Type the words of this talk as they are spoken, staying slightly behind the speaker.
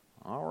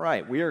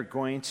right, we are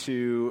going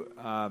to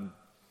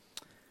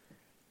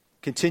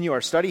continue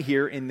our study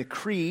here in the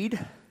Creed,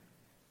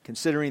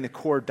 considering the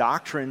core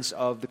doctrines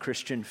of the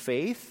Christian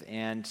faith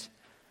and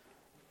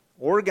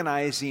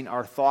organizing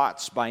our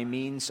thoughts by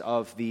means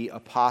of the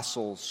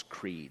Apostles'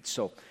 Creed.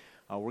 So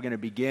we're going to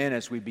begin,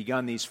 as we've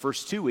begun these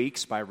first 2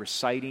 weeks, by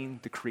reciting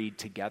the Creed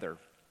together.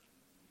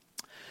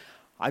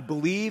 I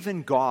believe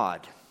in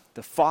God,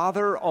 the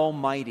Father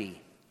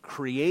Almighty,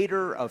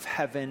 creator of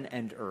heaven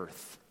and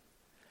earth.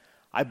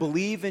 I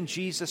believe in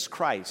Jesus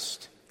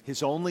Christ,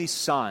 his only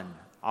Son,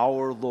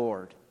 our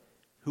Lord,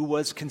 who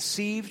was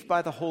conceived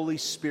by the Holy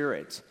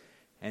Spirit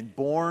and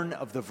born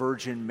of the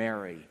Virgin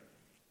Mary.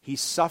 He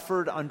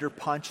suffered under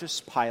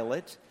Pontius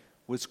Pilate,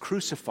 was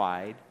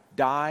crucified,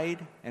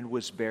 died, and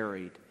was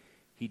buried.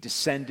 He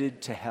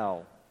descended to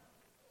hell.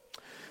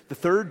 The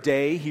third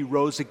day he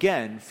rose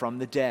again from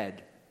the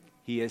dead.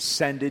 He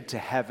ascended to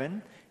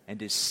heaven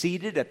and is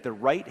seated at the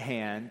right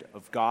hand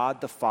of God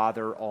the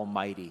Father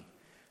Almighty.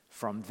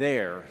 From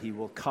there he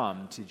will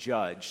come to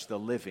judge the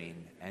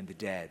living and the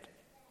dead.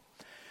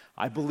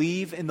 I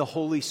believe in the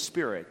Holy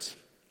Spirit,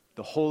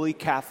 the Holy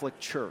Catholic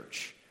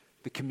Church,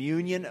 the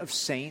communion of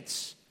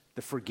saints,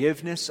 the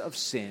forgiveness of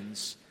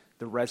sins,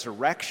 the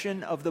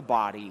resurrection of the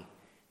body,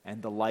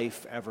 and the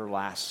life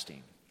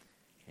everlasting.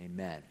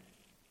 Amen.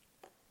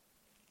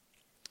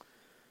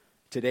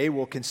 Today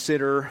we'll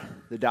consider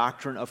the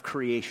doctrine of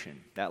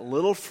creation. That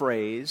little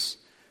phrase,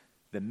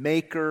 the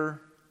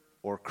maker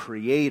or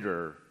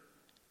creator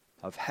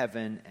of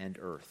heaven and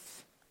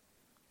earth.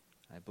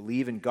 I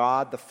believe in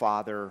God the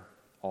Father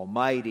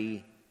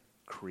Almighty,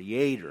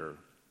 creator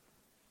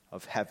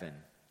of heaven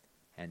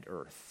and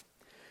earth.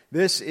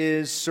 This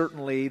is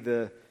certainly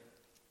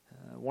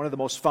one of the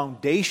most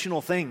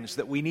foundational things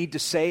that we need to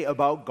say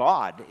about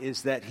God,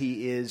 is that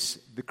he is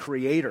the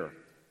creator.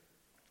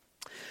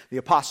 The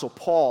Apostle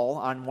Paul,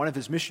 on one of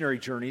his missionary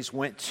journeys,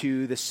 went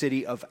to the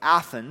city of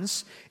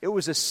Athens. It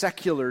was a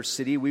secular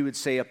city, we would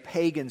say a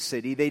pagan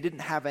city. They didn't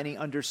have any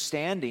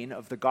understanding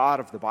of the God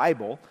of the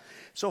Bible.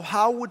 So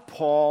how would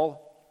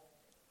Paul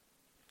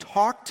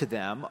talk to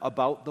them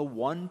about the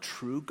one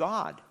true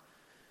God?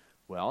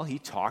 Well, he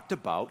talked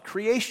about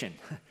creation.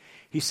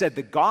 He said,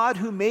 the God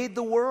who made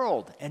the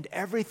world and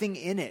everything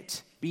in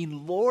it,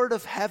 being Lord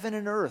of heaven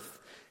and earth,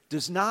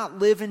 does not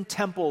live in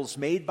temples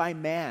made by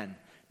man,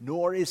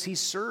 nor is he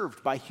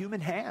served by human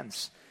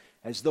hands,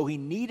 as though he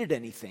needed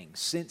anything,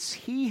 since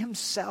he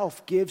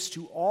himself gives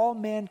to all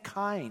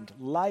mankind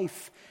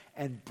life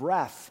and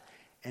breath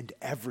and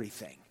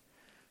everything.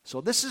 So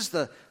this is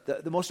the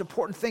most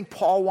important thing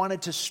Paul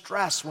wanted to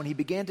stress when he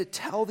began to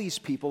tell these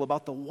people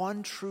about the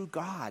one true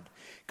God.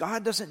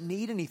 God doesn't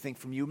need anything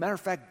from you. Matter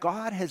of fact,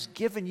 God has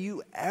given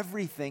you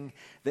everything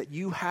that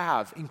you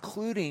have,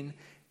 including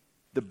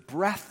the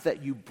breath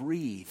that you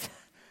breathe.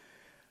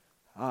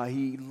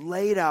 He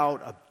laid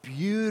out a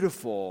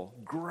beautiful,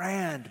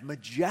 grand,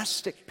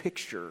 majestic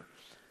picture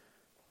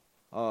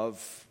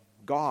of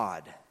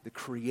God, the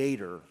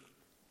creator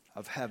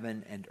of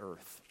heaven and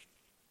earth.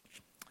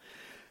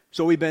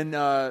 So we've been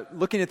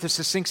looking at the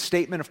succinct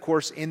statement, of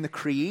course, in the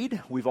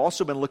Creed. We've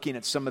also been looking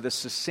at some of the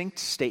succinct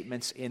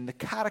statements in the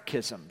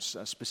catechisms,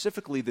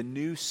 specifically the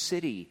New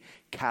City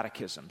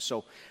Catechism.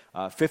 So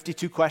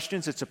 52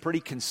 questions. It's a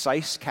pretty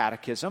concise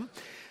catechism.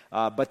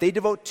 But they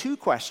devote 2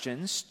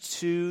 questions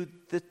to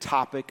the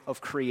topic of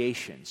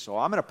creation. So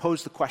I'm going to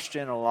pose the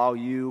question and allow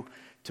you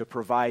to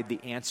provide the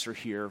answer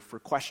here for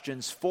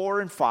questions 4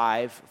 and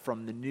 5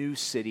 from the New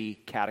City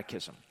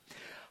Catechism.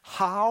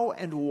 How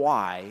and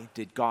why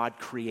did God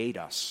create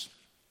us?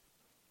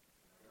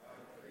 God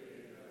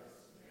created us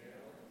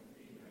male and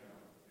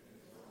female in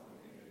his own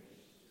image,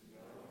 to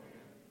know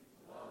him,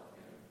 love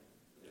him,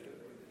 live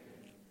with him,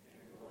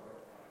 and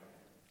glorify him.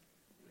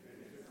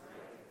 It is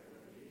right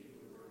that we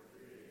who were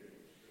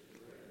created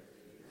should live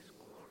to his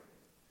glory.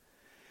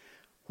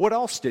 What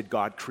else did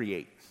God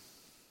create?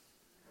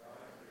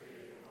 God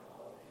created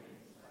all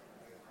things by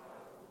his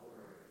powerful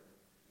word,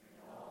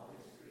 and all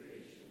his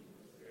creation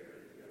was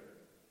very good.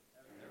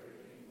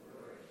 Everything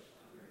flourished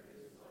under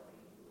his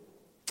loving rule.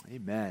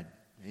 Amen.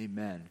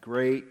 Amen.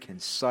 Great,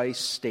 concise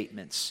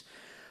statements,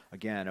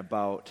 again,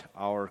 about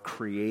our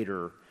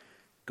Creator,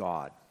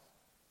 God.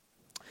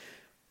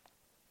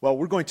 Well,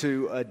 we're going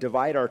to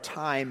divide our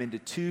time into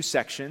 2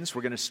 sections.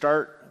 We're going to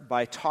start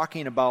by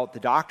talking about the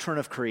doctrine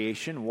of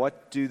creation.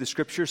 What do the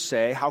Scriptures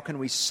say? How can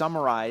we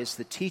summarize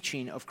the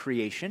teaching of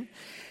creation?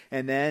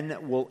 And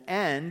then we'll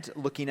end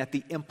looking at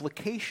the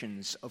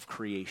implications of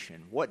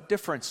creation. What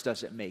difference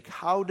does it make?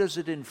 How does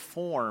it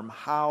inform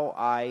how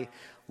I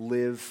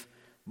live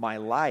my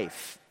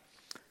life?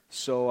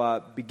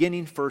 So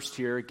beginning first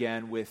here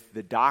again with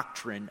the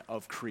doctrine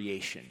of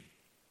creation.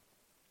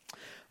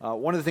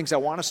 One of the things I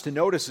want us to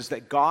notice is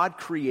that God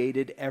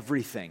created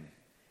everything.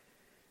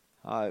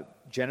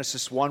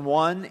 Genesis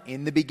 1:1,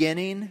 in the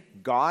beginning,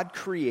 God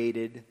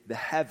created the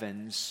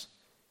heavens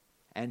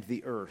and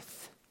the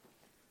earth.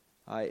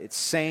 It's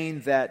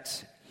saying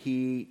that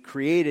he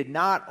created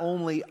not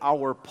only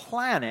our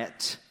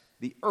planet,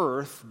 the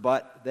earth,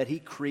 but that he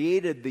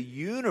created the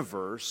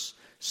universe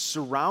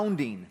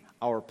surrounding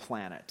our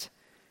planet.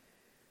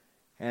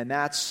 And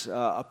that's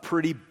a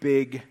pretty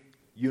big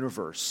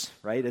universe,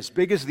 right? As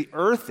big as the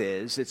Earth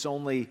is, it's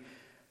only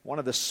one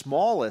of the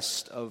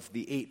smallest of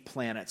the 8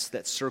 planets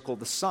that circle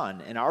the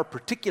sun. And our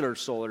particular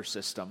solar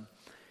system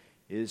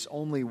is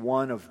only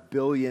one of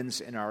billions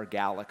in our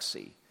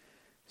galaxy.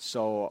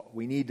 So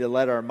we need to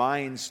let our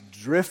minds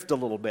drift a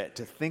little bit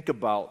to think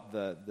about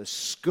the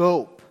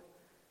scope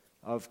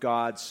of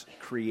God's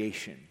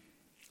creation.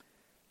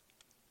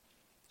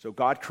 So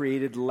God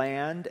created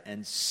land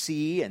and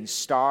sea and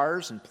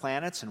stars and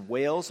planets and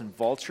whales and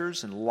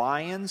vultures and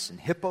lions and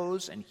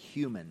hippos and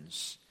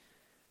humans.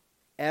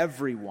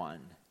 Everyone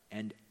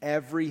and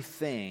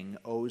everything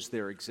owes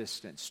their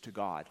existence to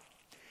God.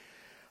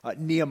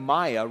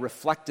 Nehemiah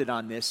reflected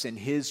on this in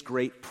his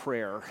great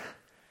prayer.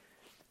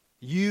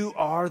 You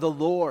are the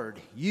Lord,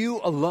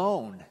 you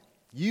alone.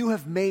 You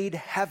have made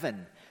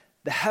heaven,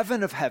 the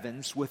heaven of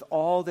heavens with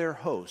all their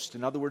host.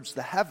 In other words,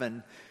 the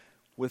heaven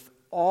with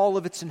all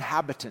of its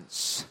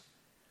inhabitants.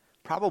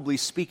 Probably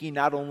speaking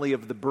not only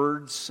of the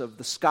birds of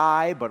the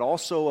sky, but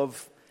also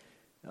of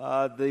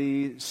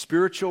the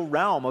spiritual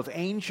realm of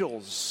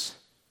angels,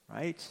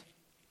 right?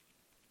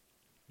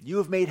 You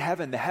have made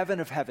heaven, the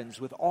heaven of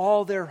heavens, with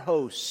all their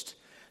host,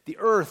 the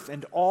earth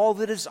and all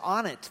that is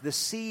on it, the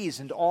seas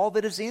and all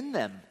that is in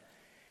them.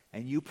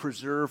 And you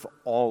preserve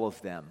all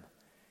of them.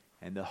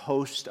 And the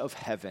host of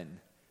heaven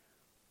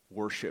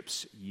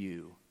worships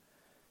you.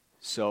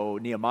 So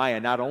Nehemiah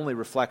not only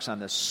reflects on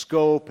the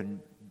scope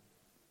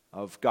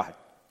of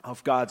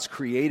God's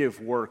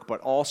creative work, but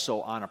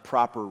also on a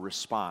proper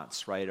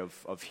response, right,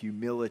 of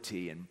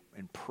humility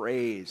and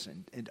praise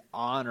and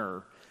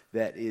honor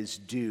that is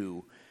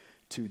due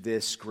to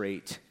this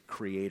great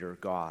Creator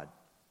God.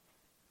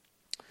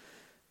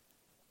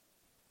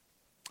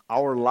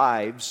 Our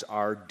lives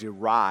are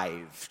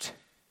derived.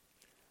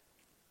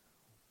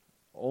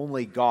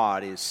 Only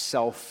God is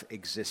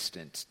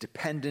self-existent,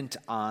 dependent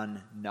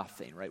on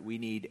nothing, right? We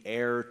need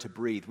air to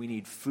breathe. We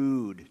need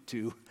food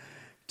to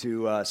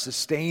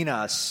sustain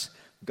us.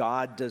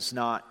 God does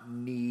not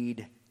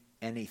need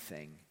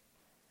anything.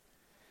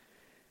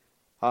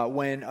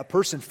 When a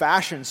person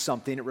fashions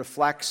something, it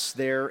reflects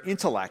their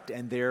intellect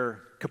and their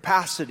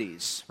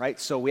capacities, right?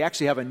 So we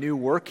actually have a new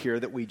work here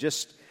that we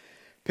just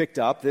picked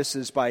up. This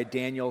is by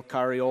Daniel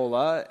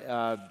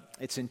Cariola.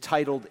 It's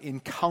entitled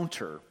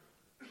Encounter.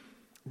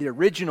 The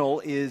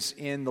original is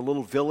in the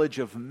little village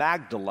of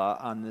Magdala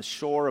on the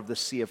shore of the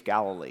Sea of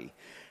Galilee.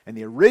 And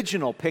the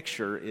original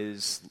picture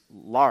is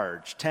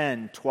large,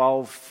 10,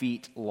 12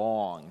 feet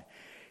long.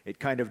 It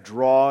kind of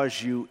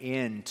draws you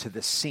into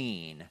the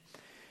scene.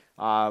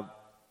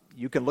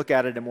 You can look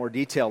at it in more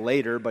detail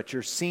later, but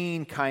you're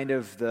seeing kind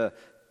of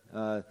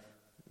a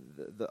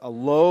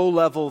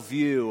low-level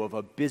view of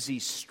a busy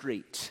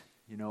street.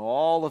 You know,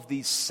 all of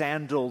these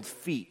sandaled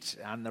feet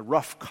on the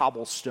rough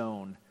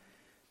cobblestone.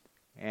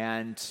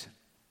 And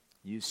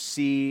you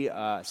see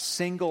a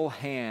single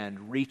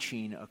hand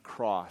reaching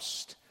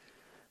across,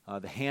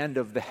 the hand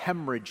of the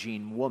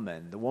hemorrhaging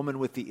woman, the woman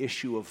with the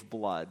issue of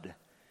blood.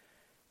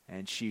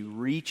 And she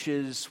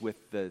reaches with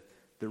the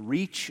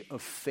reach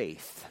of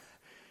faith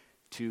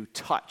to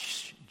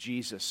touch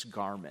Jesus'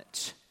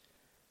 garment.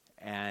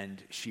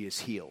 And she is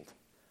healed,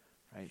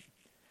 right?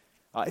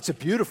 It's a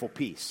beautiful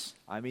piece.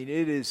 I mean,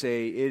 it is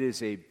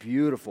a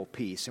beautiful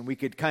piece. And we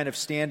could kind of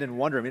stand and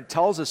wonder. I mean, it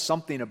tells us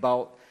something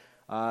about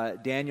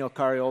Daniel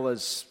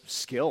Cariola's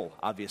skill,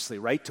 obviously,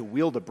 right, to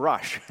wield a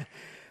brush.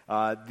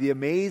 The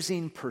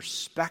amazing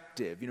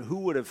perspective. You know,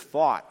 who would have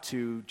thought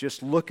to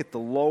just look at the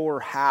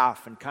lower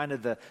half and kind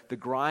of the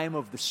grime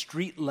of the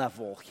street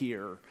level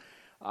here.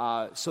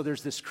 So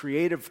there's this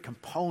creative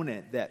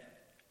component that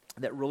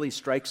really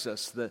strikes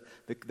us. The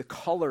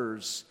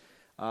colors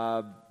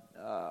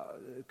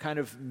kind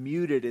of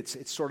muted.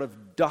 It's sort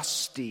of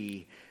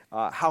dusty.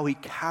 How he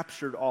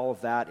captured all of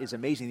that is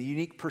amazing. The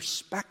unique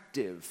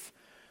perspective.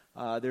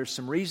 There's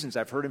some reasons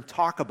I've heard him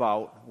talk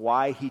about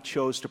why he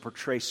chose to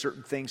portray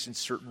certain things in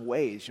certain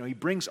ways. You know, he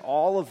brings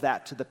all of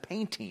that to the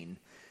painting.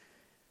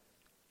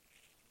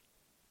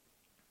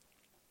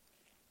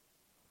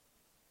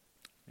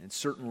 And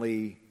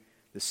certainly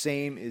the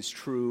same is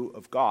true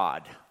of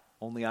God,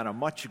 only on a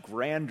much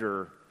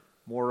grander,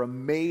 more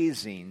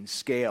amazing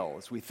scale.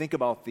 As we think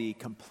about the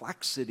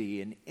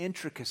complexity and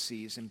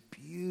intricacies and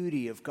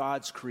beauty of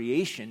God's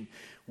creation,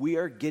 we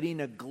are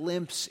getting a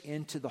glimpse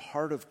into the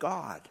heart of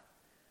God.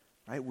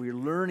 Right? We're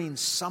learning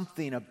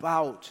something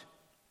about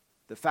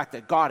the fact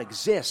that God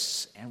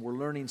exists, and we're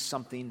learning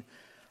something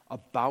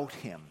about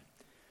Him.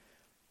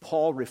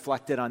 Paul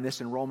reflected on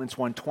this in Romans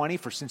 1:20,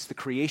 for since the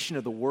creation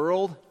of the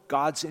world,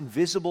 God's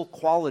invisible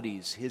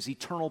qualities, His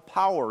eternal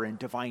power and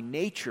divine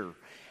nature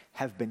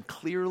have been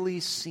clearly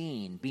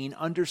seen, being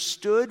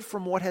understood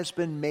from what has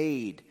been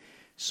made,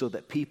 so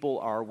that people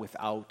are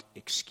without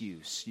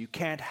excuse. You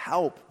can't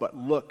help but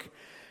look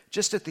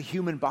just at the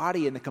human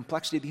body and the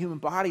complexity of the human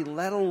body,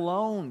 let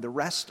alone the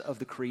rest of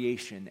the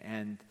creation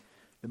and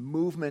the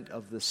movement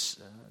of the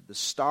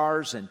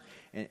stars and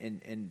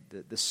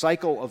the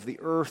cycle of the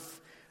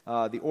earth.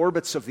 the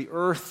orbits of the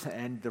earth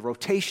and the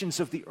rotations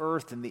of the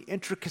earth and the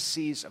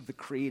intricacies of the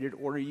created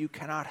order, you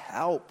cannot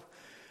help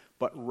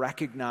but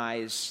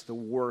recognize the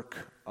work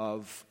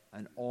of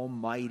an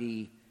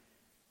almighty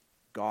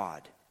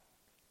God.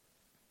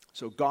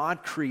 So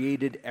God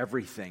created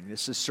everything.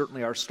 This is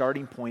certainly our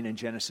starting point in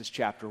Genesis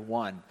chapter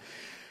 1.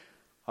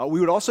 We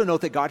would also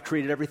note that God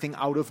created everything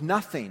out of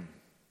nothing.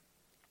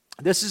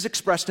 This is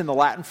expressed in the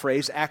Latin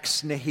phrase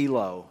ex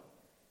nihilo,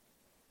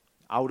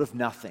 out of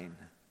nothing.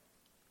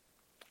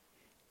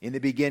 In the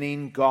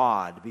beginning,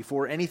 God.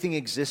 Before anything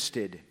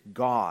existed,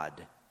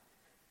 God.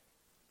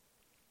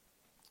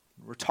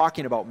 We're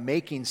talking about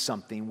making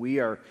something. We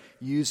are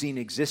using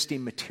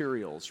existing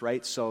materials,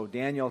 right? So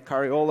Daniel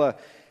Cariola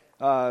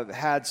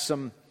had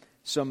some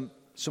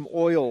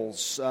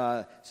oils.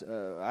 I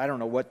don't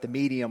know what the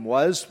medium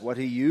was, what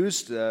he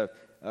used,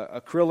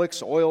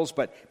 acrylics, oils,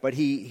 but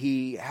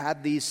he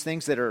had these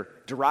things that are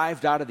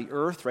derived out of the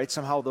earth, right?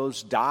 Somehow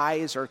those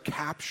dyes are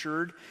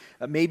captured.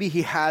 Maybe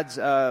he had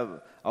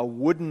a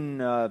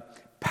wooden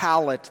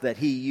palette that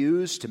he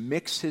used to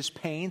mix his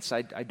paints.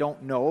 I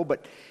don't know,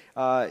 but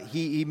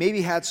he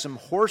maybe had some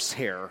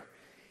horsehair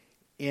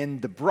in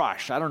the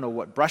brush. I don't know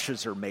what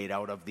brushes are made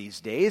out of these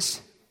days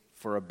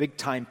for a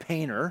big-time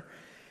painter.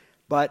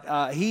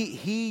 But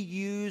he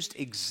used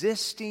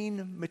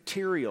existing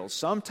materials,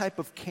 some type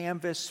of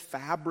canvas,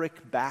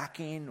 fabric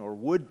backing, or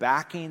wood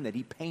backing that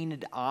he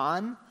painted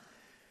on.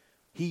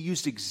 He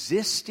used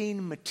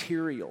existing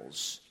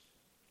materials.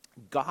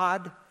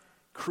 God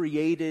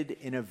created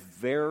in a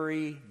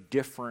very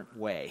different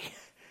way.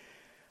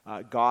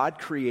 God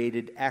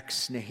created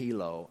ex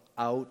nihilo,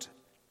 out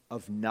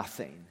of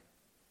nothing.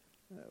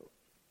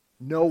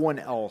 No one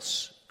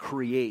else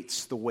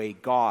creates the way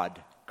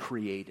God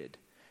created.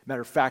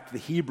 Matter of fact, the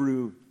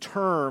Hebrew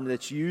term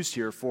that's used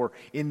here for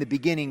in the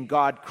beginning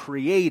God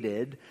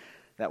created,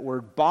 that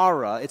word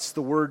bara, it's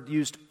the word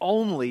used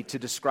only to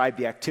describe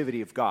the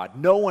activity of God.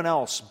 No one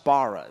else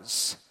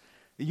baras.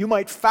 You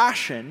might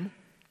fashion,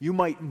 you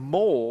might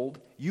mold,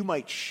 you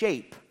might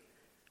shape,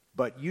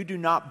 but you do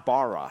not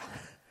bara.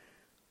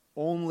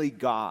 Only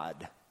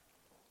God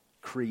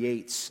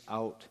creates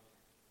out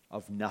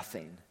of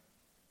nothing.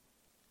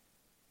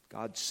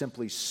 God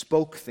simply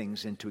spoke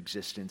things into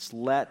existence.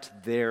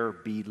 Let there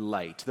be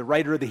light. The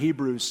writer of the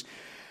Hebrews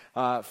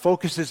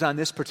focuses on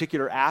this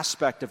particular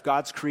aspect of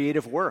God's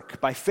creative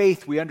work. By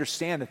faith, we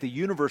understand that the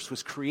universe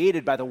was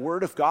created by the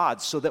Word of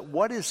God, so that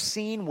what is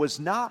seen was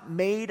not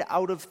made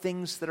out of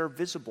things that are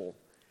visible.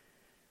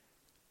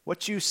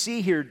 What you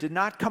see here did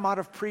not come out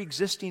of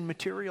pre-existing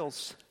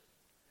materials.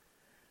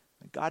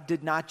 God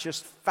did not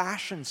just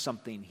fashion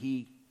something,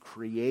 He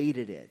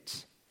created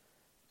it.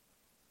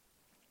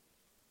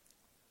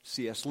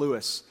 C.S.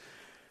 Lewis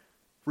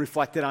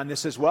reflected on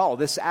this as well.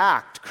 This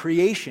act,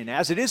 creation,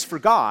 as it is for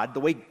God, the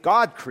way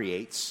God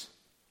creates,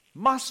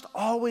 must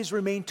always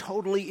remain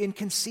totally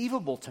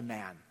inconceivable to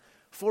man.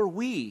 For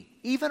we,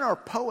 even our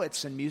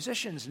poets and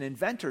musicians and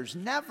inventors,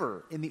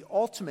 never, in the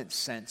ultimate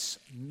sense,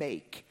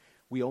 make.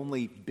 We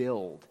only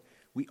build.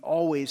 We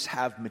always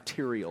have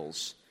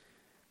materials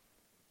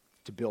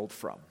to build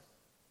from.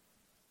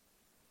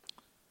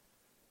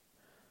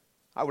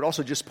 I would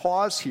also just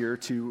pause here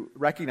to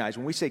recognize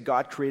when we say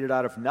God created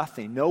out of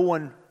nothing, no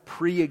one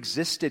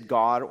pre-existed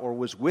God or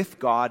was with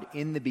God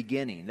in the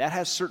beginning. That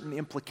has certain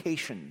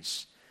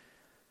implications.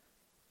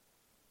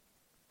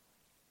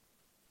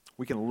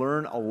 We can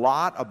learn a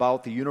lot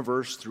about the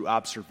universe through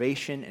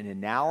observation and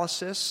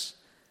analysis,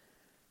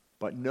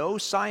 but no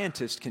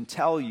scientist can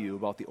tell you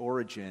about the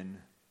origin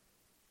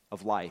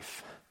of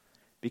life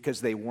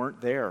because they weren't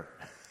there.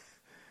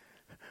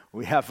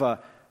 We have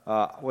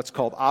what's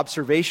called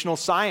observational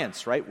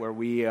science, right, where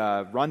we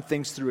run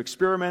things through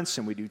experiments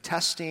and we do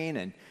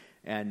testing,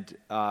 and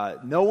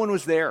no one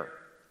was there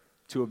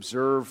to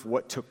observe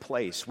what took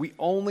place. We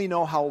only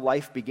know how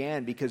life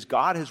began because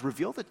God has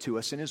revealed it to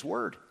us in His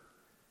Word.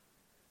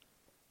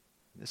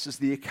 This is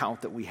the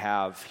account that we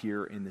have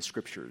here in the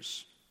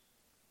Scriptures.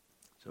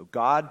 So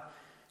God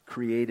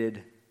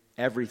created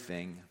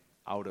everything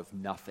out of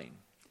nothing.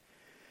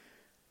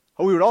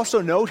 We would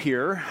also note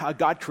here,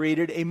 God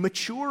created a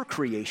mature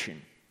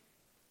creation.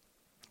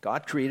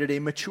 God created a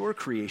mature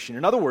creation.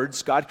 In other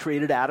words, God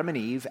created Adam and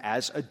Eve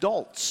as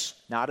adults,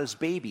 not as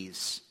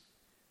babies.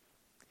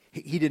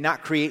 He did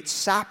not create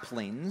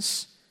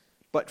saplings,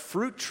 but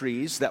fruit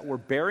trees that were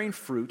bearing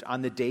fruit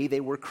on the day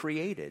they were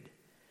created.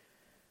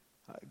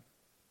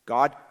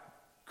 God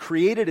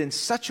created in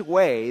such a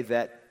way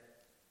that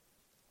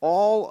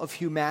all of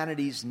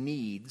humanity's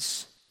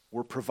needs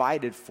were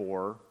provided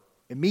for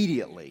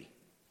immediately.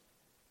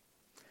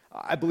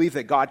 I believe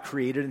that God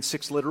created in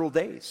 6 literal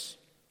days,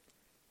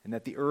 and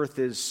that the earth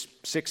is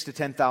 6,000 to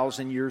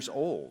 10,000 years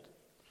old.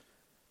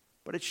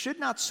 But it should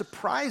not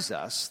surprise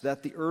us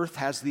that the earth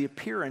has the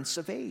appearance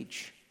of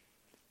age.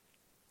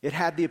 It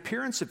had the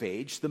appearance of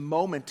age the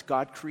moment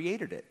God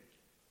created it.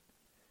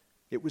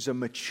 It was a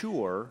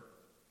mature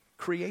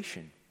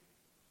creation.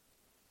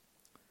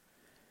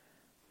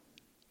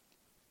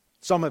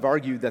 Some have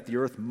argued that the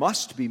earth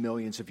must be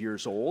millions of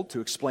years old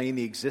to explain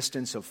the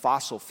existence of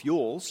fossil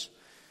fuels.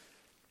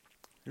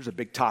 There's a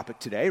big topic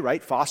today,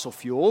 right? Fossil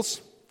fuels.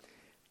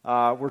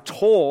 We're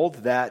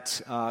told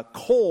that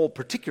coal,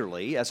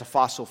 particularly as a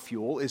fossil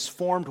fuel, is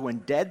formed when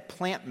dead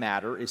plant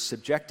matter is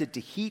subjected to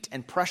heat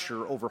and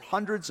pressure over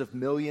hundreds of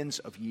millions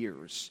of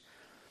years.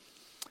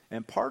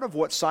 And part of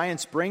what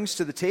science brings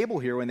to the table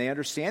here when they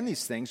understand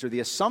these things, or the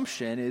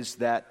assumption, is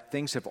that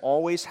things have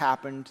always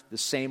happened the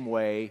same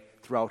way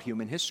throughout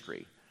human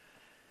history.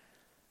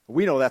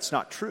 We know that's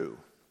not true.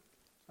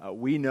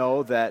 We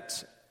know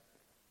that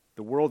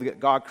the world that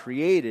God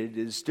created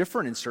is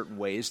different in certain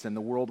ways than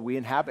the world we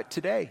inhabit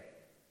today.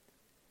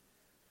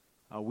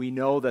 We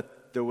know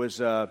that there was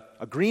a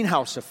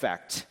greenhouse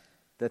effect,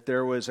 that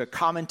there was a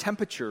common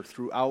temperature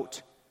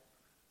throughout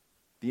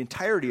the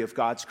entirety of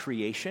God's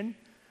creation.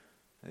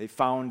 They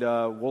found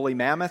woolly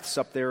mammoths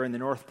up there in the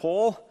North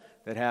Pole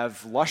that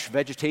have lush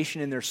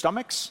vegetation in their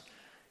stomachs,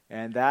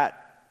 and that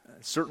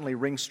certainly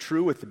rings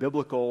true with the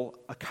biblical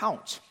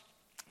account.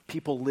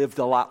 People lived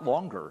a lot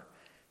longer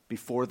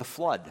before the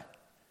flood,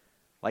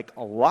 like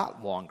a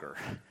lot longer.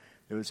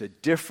 It was a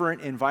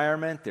different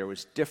environment. There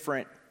was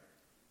different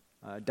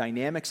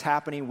dynamics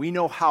happening. We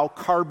know how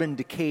carbon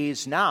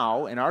decays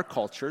now in our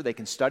culture. They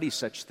can study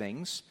such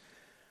things.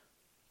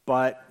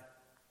 But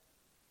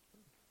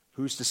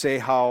who's to say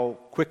how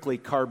quickly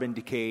carbon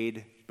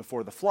decayed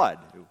before the flood?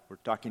 We're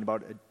talking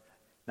about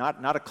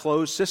not a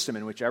closed system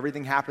in which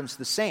everything happens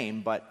the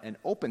same, but an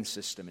open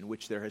system in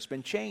which there has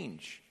been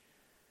change.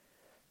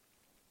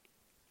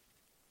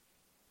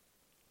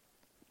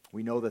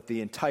 We know that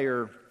the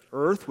entire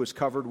earth was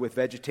covered with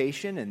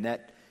vegetation and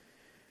that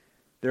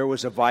there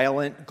was a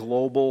violent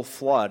global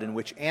flood in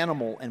which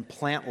animal and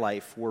plant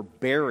life were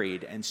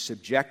buried and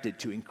subjected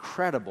to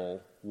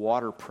incredible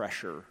water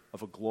pressure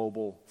of a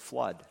global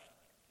flood.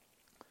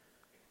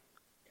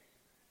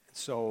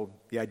 So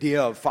the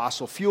idea of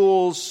fossil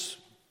fuels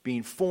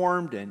being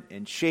formed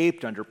and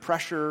shaped under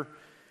pressure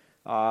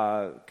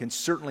can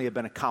certainly have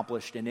been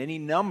accomplished in any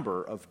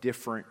number of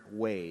different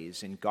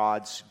ways in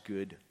God's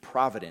good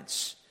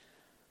providence.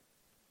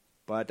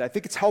 But I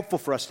think it's helpful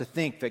for us to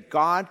think that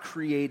God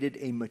created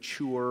a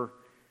mature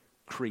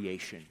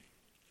creation.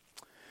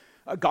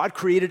 God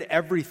created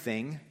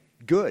everything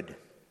good.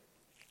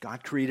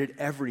 God created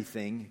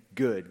everything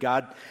good.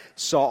 God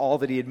saw all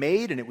that he had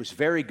made, and it was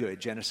very good,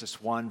 Genesis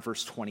 1,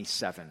 verse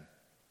 27.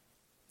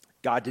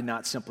 God did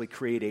not simply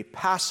create a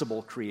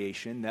passable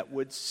creation that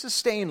would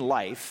sustain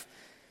life.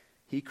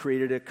 He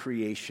created a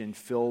creation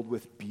filled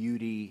with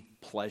beauty,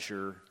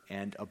 pleasure,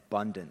 and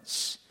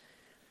abundance.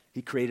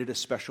 He created a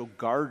special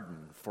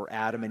garden for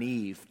Adam and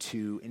Eve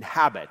to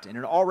inhabit. In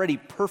an already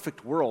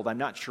perfect world, I'm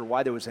not sure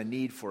why there was a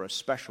need for a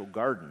special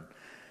garden,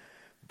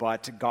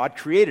 but God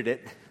created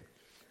it.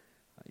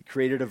 He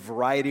created a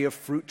variety of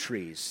fruit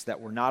trees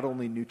that were not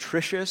only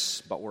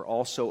nutritious, but were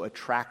also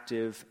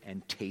attractive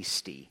and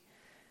tasty.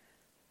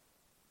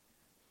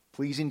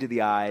 Pleasing to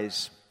the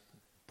eyes,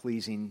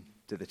 pleasing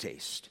to the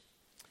taste.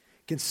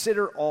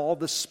 Consider all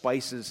the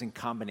spices and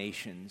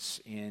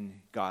combinations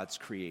in God's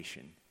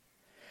creation.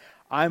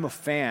 I'm a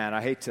fan,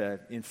 I hate to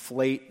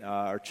inflate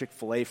our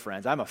Chick-fil-A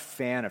friends, I'm a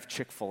fan of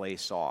Chick-fil-A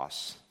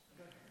sauce.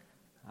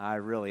 I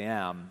really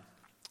am.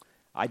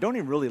 I don't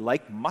even really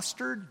like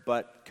mustard,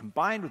 but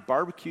combined with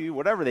barbecue,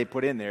 whatever they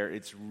put in there,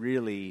 it's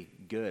really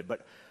good.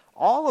 But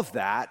all of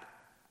that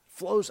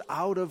flows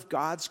out of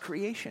God's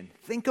creation.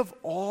 Think of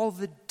all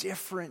the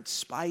different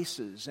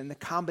spices and the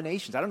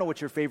combinations. I don't know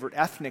what your favorite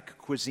ethnic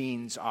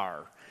cuisines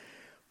are,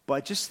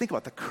 but just think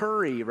about the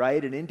curry,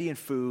 right, and Indian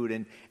food,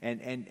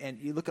 and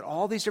you look at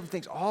all these different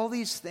things. All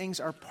these things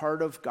are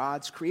part of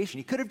God's creation.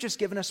 He could have just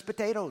given us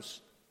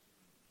potatoes.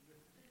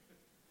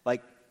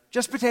 Like,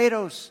 just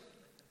potatoes.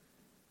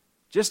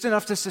 Just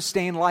enough to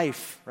sustain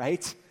life,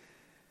 right?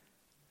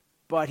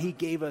 But he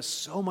gave us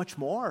so much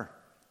more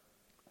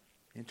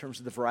in terms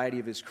of the variety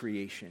of his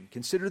creation.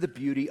 Consider the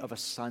beauty of a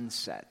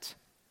sunset,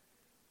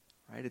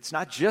 right? It's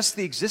not just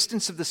the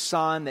existence of the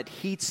sun that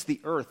heats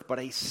the earth, but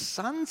a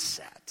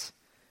sunset.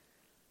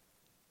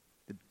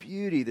 The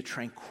beauty, the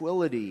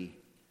tranquility,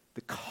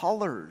 the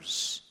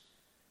colors.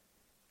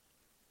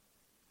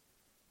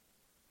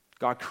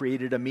 God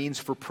created a means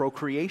for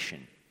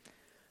procreation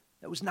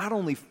that was not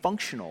only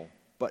functional,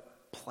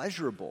 but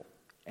pleasurable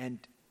and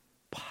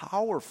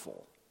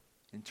powerful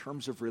in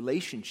terms of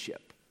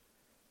relationship.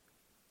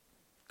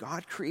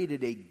 God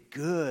created a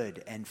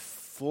good and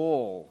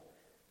full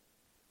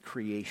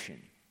creation.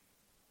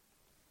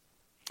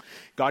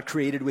 God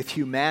created with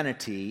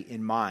humanity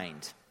in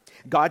mind.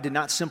 God did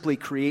not simply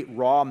create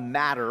raw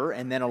matter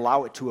and then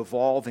allow it to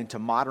evolve into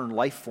modern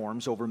life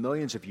forms over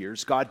millions of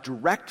years. God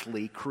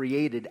directly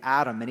created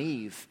Adam and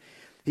Eve.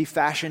 He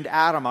fashioned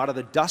Adam out of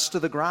the dust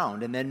of the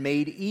ground and then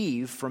made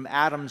Eve from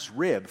Adam's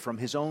rib, from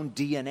his own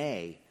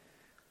DNA.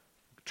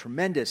 A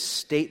tremendous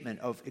statement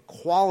of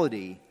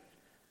equality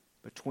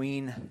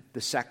between the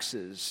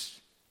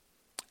sexes.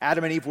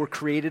 Adam and Eve were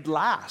created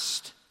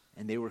last,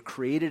 and they were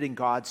created in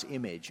God's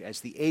image as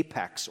the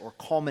apex or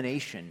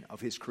culmination of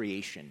his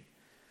creation.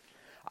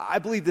 I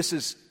believe this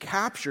is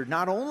captured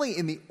not only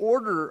in the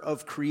order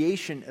of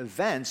creation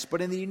events,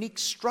 but in the unique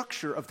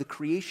structure of the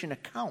creation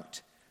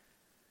account.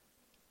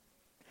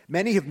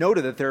 Many have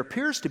noted that there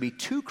appears to be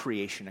two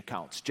creation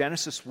accounts,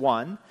 Genesis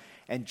 1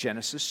 and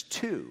Genesis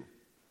 2.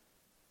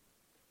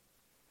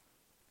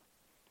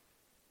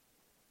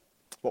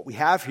 What we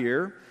have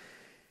here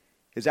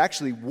is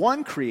actually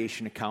one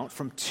creation account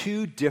from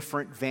two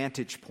different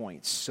vantage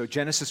points. So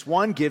Genesis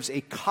 1 gives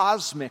a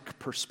cosmic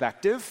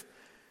perspective.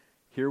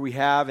 Here we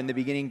have, in the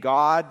beginning,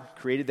 God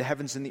created the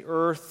heavens and the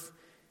earth,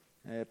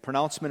 a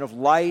pronouncement of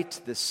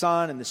light, the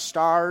sun and the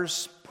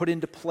stars put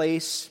into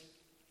place,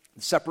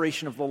 the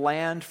separation of the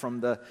land from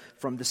the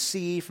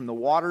sea, from the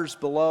waters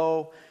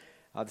below,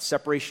 the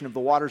separation of the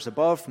waters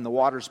above from the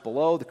waters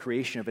below, the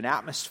creation of an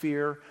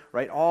atmosphere,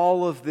 right?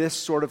 All of this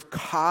sort of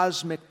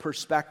cosmic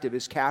perspective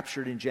is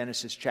captured in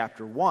Genesis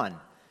chapter 1.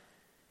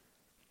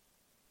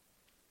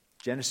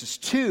 Genesis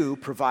 2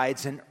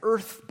 provides an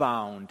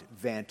earthbound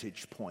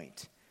vantage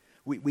point.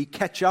 We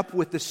catch up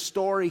with the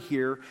story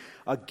here,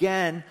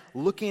 again,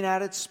 looking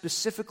at it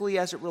specifically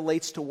as it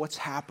relates to what's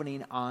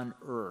happening on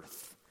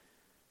earth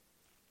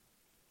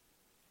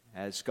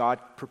as God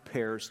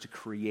prepares to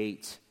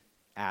create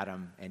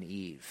Adam and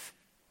Eve.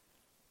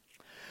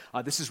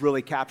 This is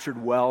really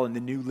captured well in the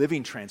New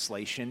Living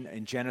Translation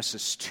in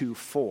Genesis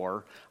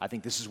 2:4. I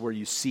think this is where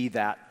you see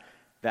that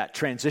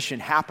transition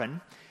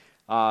happen.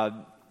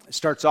 It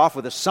starts off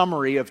with a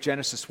summary of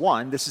Genesis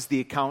 1. This is the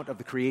account of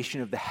the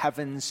creation of the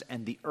heavens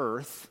and the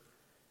earth.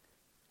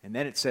 And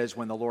then it says,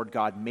 when the Lord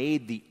God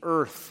made the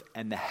earth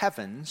and the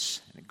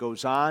heavens, and it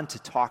goes on to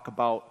talk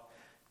about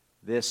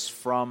this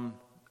from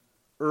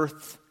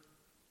earth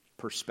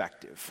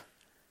perspective.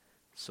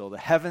 So the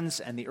heavens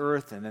and the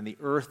earth, and then the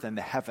earth and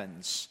the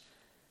heavens.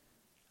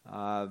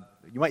 You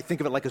might think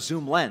of it like a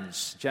zoom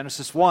lens.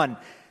 Genesis 1,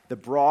 the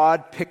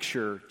broad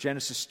picture.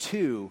 Genesis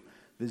 2,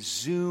 the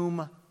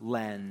zoom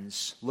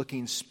lens,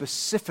 looking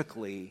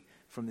specifically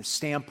from the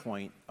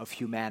standpoint of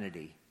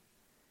humanity.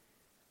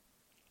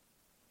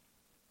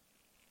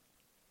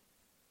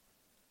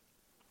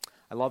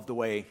 I love the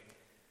way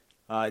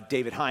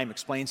David Heim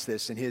explains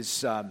this in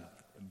his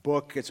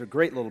book. It's a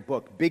great little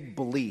book, Big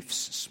Beliefs,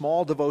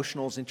 Small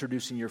Devotionals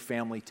Introducing Your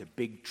Family to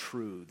Big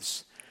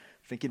Truths.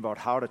 Thinking about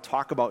how to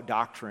talk about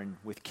doctrine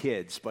with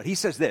kids. But he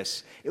says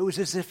this, it was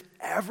as if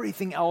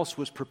everything else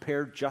was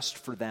prepared just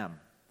for them,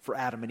 for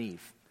Adam and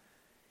Eve.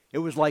 It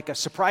was like a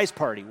surprise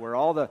party where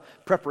all the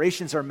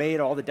preparations are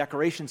made, all the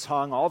decorations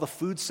hung, all the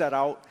food set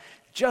out,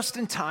 just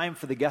in time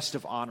for the guest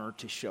of honor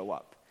to show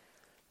up.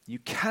 You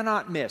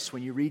cannot miss,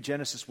 when you read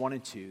Genesis 1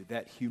 and 2,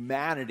 that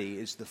humanity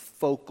is the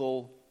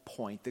focal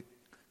point, the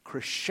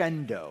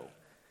crescendo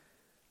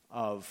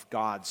of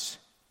God's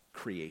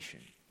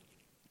creation.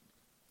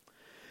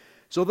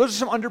 So those are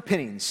some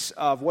underpinnings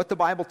of what the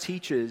Bible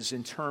teaches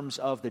in terms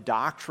of the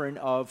doctrine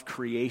of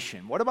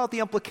creation. What about the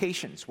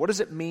implications? What does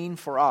it mean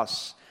for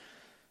us?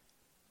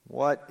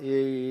 What are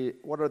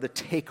the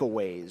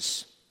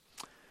takeaways?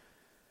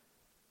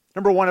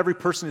 Number one, every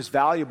person is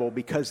valuable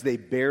because they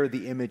bear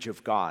the image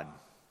of God.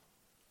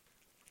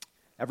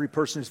 Every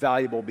person is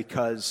valuable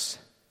because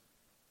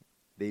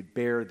they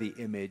bear the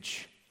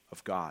image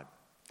of God.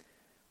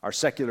 Our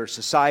secular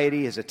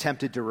society has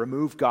attempted to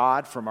remove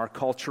God from our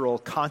cultural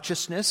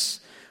consciousness.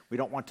 We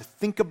don't want to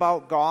think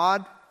about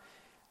God,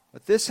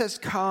 but this has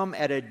come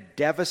at a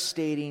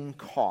devastating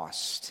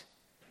cost.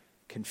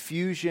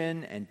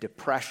 Confusion and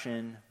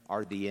depression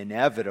are the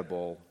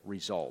inevitable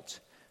result.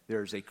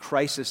 There's a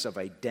crisis of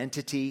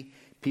identity.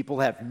 People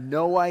have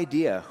no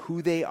idea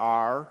who they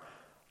are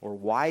or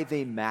why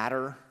they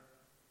matter.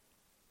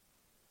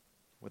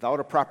 Without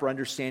a proper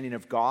understanding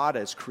of God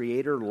as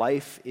creator,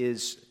 life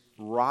is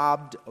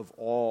robbed of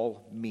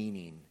all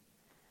meaning.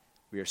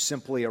 We are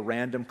simply a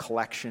random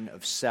collection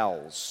of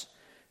cells.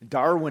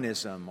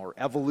 Darwinism or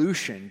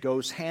evolution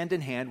goes hand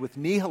in hand with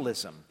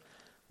nihilism,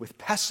 with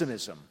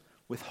pessimism,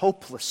 with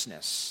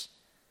hopelessness.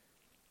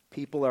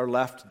 People are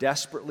left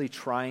desperately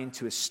trying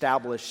to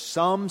establish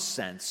some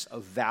sense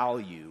of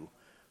value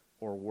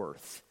or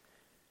worth.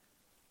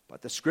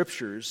 But the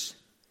Scriptures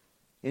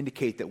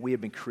indicate that we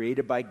have been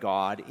created by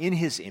God in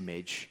His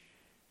image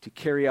to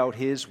carry out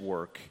His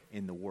work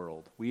in the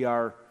world. We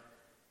are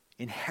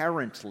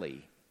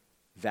inherently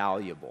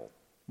valuable,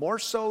 more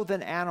so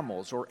than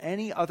animals or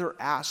any other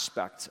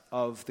aspect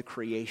of the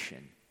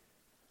creation.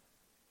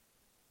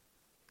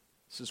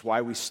 This is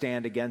why we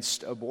stand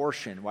against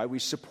abortion, why we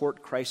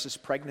support crisis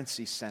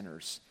pregnancy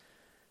centers,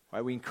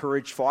 why we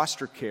encourage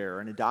foster care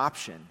and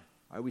adoption,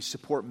 why we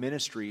support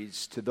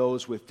ministries to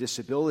those with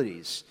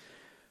disabilities,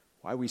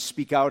 why we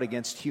speak out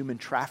against human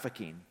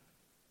trafficking.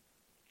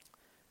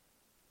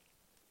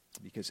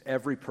 Because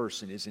every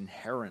person is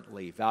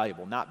inherently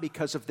valuable, not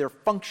because of their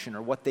function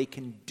or what they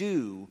can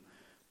do,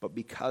 but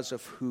because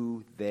of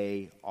who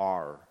they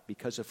are,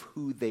 because of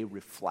who they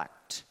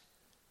reflect.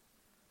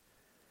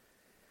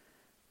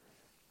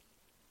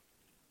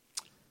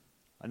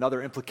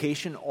 Another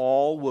implication,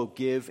 all will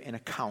give an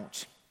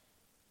account.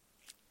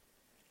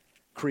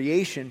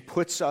 Creation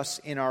puts us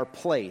in our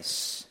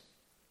place.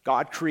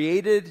 God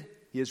created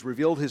He has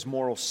revealed his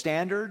moral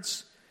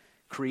standards.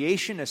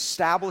 Creation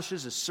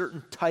establishes a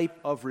certain type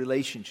of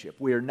relationship.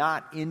 We are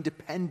not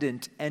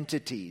independent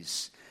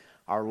entities.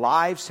 Our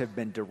lives have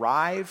been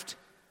derived.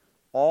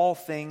 All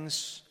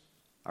things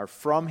are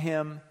from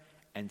him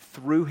and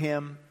through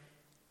him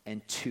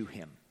and to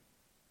him.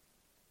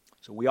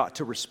 So we ought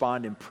to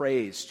respond in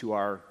praise to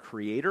our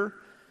Creator.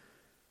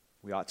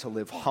 We ought to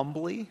live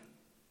humbly.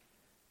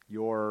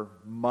 Your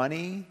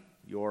money,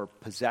 your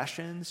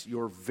possessions,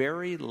 your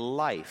very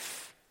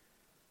life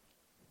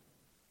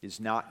is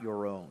not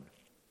your own.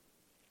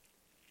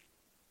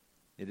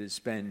 It has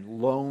been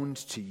loaned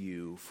to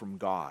you from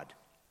God.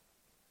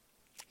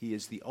 He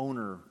is the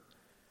owner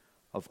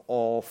of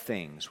all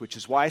things, which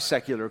is why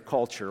secular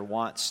culture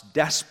wants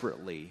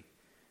desperately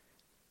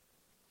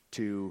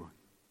to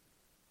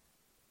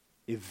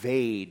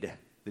evade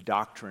the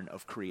doctrine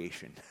of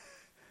creation.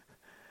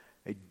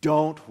 They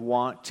don't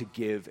want to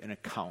give an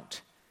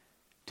account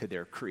to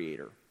their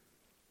Creator.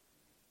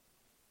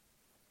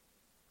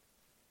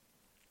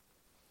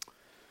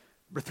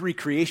 Number 3,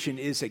 creation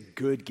is a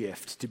good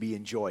gift to be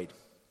enjoyed.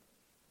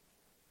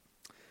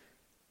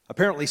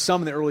 Apparently,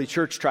 some in the early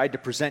church tried to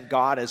present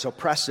God as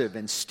oppressive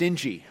and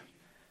stingy.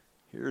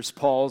 Here's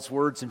Paul's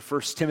words in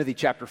 1 Timothy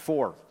chapter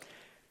 4.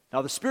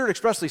 Now, the Spirit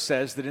expressly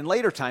says that in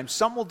later times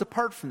some will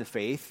depart from the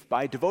faith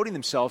by devoting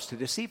themselves to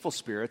deceitful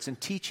spirits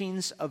and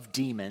teachings of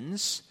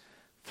demons,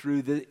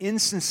 through the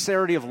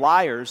insincerity of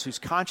liars whose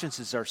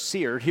consciences are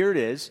seared. Here it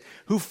is,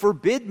 who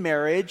forbid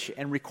marriage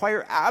and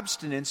require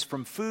abstinence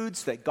from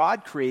foods that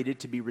God created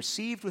to be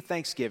received with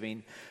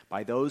thanksgiving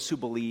by those who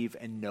believe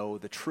and know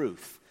the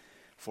truth.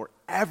 For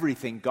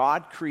everything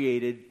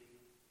created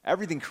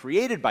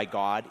by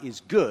God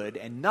is good,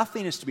 and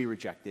nothing is to be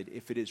rejected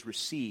if it is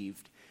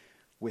received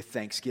with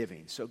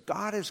thanksgiving. So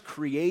God has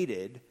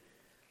created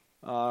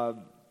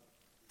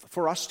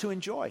for us to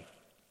enjoy.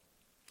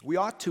 We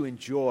ought to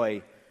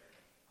enjoy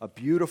a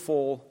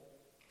beautiful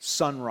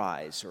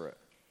sunrise or a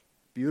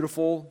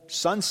beautiful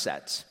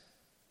sunset.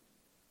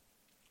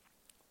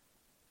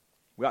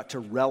 We ought to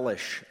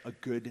relish a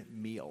good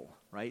meal,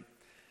 right?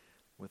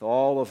 With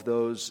all of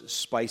those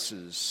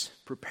spices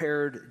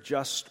prepared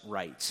just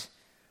right.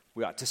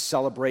 We ought to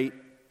celebrate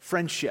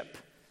friendship.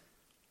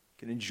 We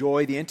can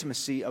enjoy the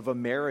intimacy of a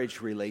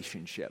marriage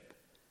relationship.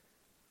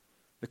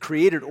 The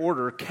created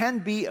order can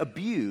be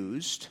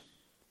abused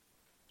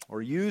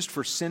or used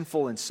for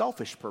sinful and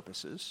selfish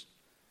purposes.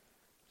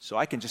 So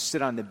I can just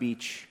sit on the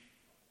beach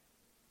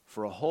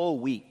for a whole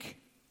week,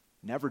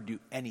 never do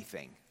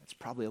anything. That's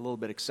probably a little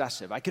bit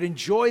excessive. I could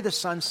enjoy the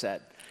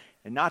sunset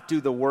and not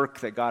do the work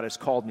that God has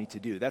called me to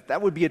do.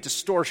 That would be a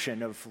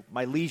distortion of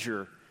my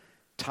leisure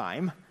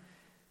time.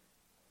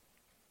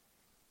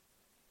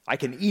 I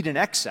can eat in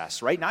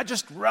excess, right? Not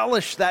just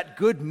relish that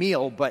good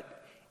meal,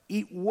 but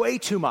eat way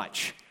too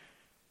much.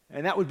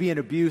 And that would be an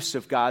abuse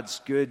of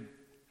God's good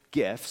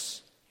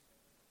gifts.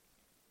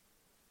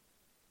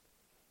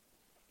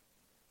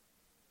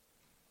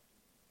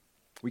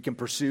 We can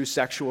pursue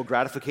sexual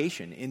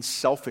gratification in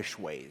selfish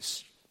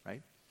ways,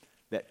 right?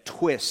 That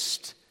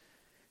twist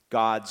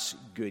God's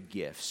good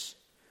gifts.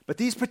 But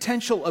these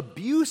potential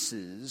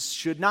abuses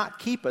should not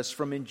keep us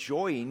from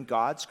enjoying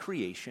God's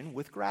creation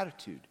with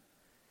gratitude.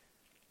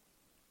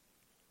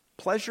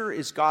 Pleasure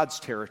is God's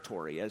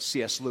territory, as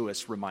C.S.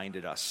 Lewis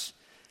reminded us.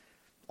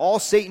 All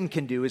Satan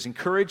can do is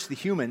encourage the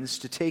humans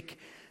to take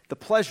the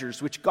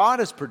pleasures which God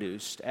has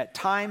produced at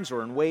times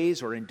or in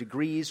ways or in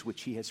degrees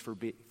which he has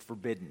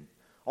forbidden.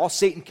 All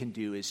Satan can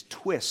do is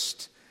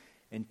twist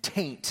and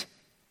taint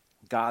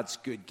God's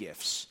good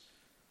gifts.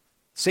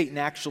 Satan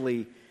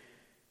actually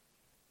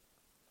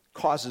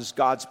causes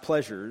God's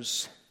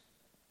pleasures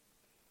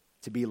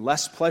to be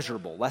less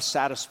pleasurable, less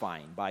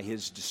satisfying by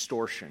his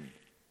distortion.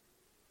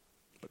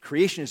 But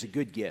creation is a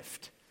good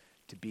gift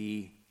to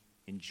be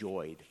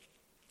enjoyed.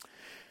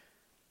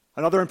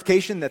 Another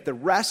implication that the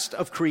rest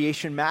of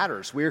creation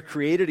matters. We are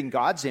created in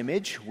God's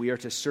image. We are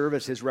to serve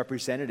as his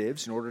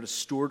representatives in order to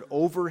steward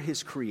over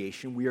his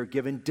creation. We are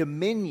given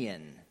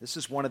dominion. This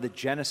is one of the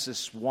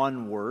Genesis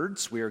 1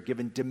 words. We are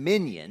given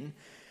dominion,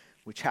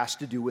 which has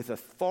to do with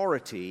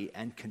authority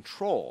and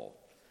control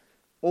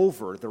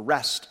over the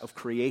rest of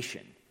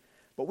creation.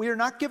 But we are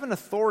not given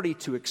authority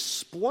to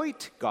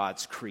exploit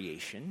God's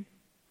creation,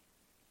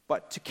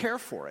 but to care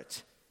for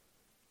it.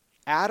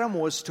 Adam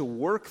was to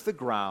work the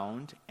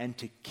ground and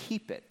to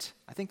keep it.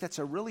 I think that's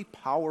a really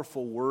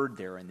powerful word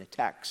there in the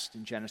text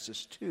in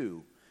Genesis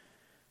 2.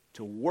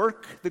 To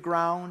work the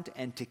ground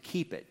and to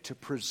keep it, to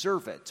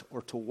preserve it,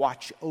 or to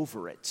watch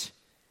over it.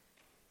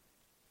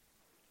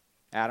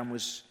 Adam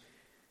was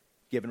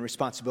given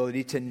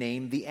responsibility to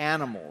name the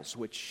animals,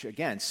 which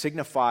again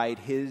signified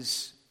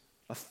his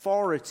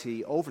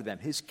authority over them,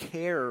 his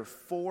care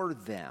for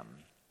them.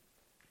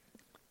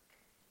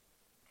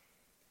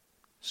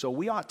 So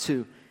we ought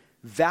to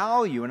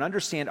value and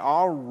understand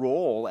our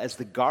role as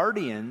the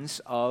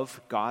guardians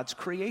of God's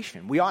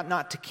creation. We ought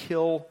not to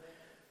kill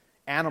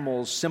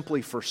animals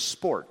simply for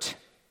sport.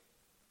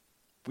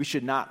 We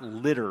should not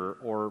litter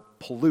or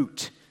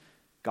pollute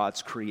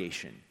God's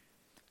creation.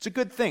 It's a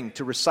good thing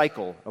to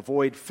recycle,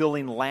 avoid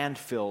filling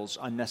landfills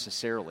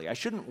unnecessarily. I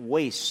shouldn't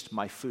waste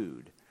my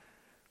food,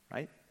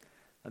 right?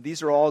 Now,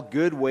 these are all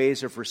good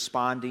ways of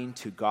responding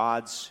to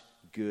God's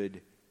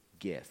good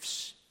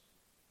gifts.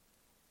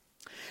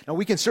 Now,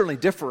 we can certainly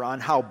differ on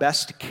how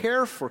best to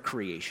care for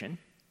creation,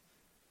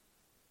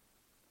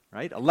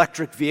 right?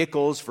 Electric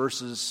vehicles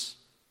versus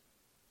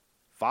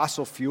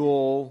fossil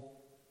fuel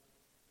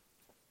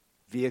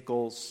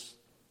vehicles.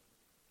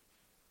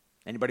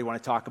 Anybody want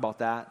to talk about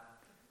that?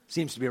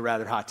 Seems to be a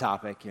rather hot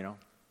topic,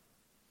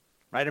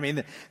 right? I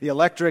mean, the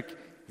electric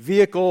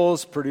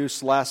vehicles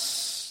produce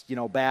less,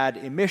 bad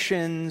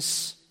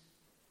emissions.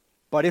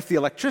 But if the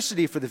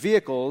electricity for the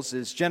vehicles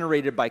is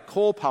generated by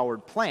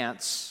coal-powered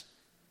plants,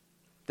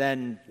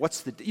 then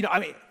what's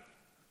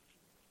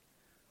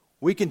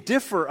we can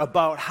differ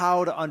about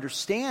how to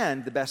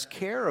understand the best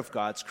care of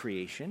God's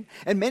creation,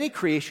 and many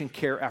creation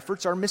care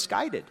efforts are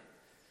misguided.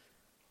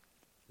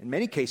 In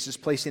many cases,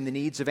 placing the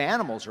needs of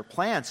animals or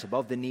plants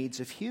above the needs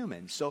of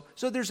humans.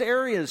 So there's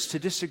areas to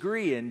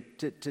disagree and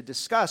to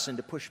discuss and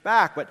to push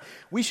back, but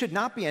we should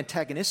not be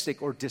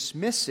antagonistic or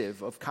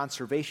dismissive of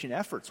conservation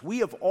efforts.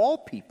 We, of all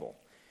people,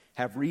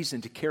 have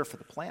reason to care for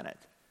the planet.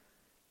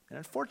 And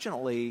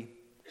unfortunately,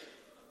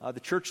 the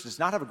church does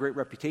not have a great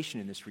reputation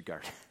in this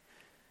regard.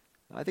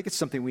 I think it's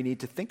something we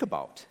need to think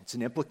about. It's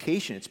an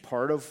implication. It's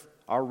part of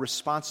our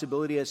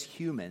responsibility as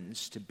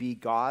humans to be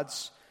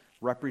God's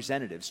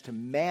representatives, to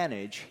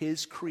manage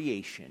His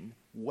creation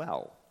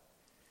well.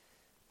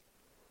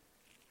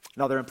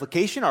 Another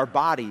implication, our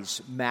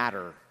bodies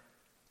matter.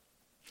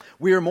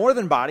 We are more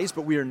than bodies,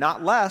 but we are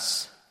not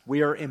less.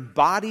 We are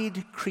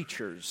embodied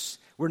creatures.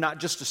 We're not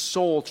just a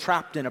soul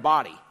trapped in a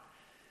body.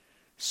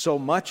 So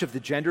much of the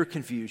gender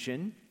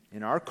confusion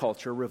in our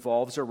culture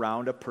revolves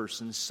around a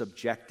person's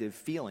subjective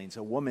feelings.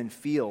 A woman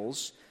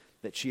feels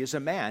that she is a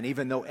man,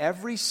 even though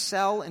every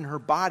cell in her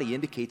body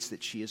indicates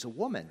that she is a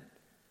woman.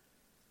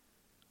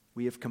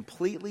 We have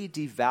completely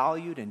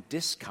devalued and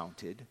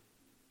discounted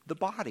the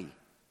body.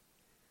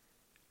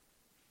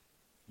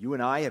 You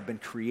and I have been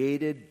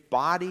created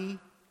body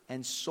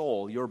and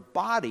soul. Your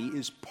body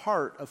is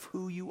part of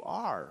who you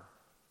are.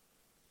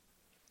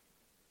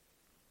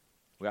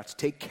 We have to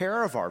take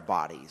care of our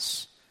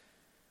bodies.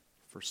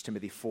 1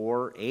 Timothy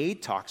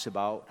 4:8 talks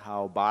about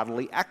how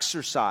bodily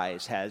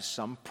exercise has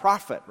some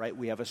profit, right?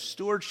 We have a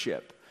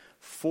stewardship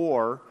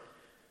for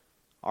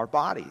our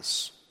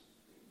bodies.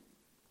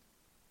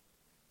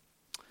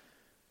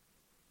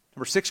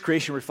 Number 6,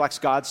 creation reflects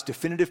God's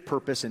definitive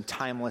purpose and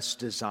timeless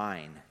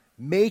design.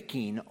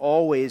 Making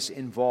always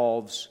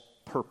involves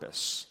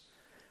purpose.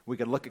 We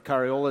could look at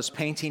Cariola's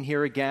painting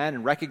here again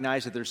and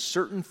recognize that there's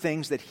certain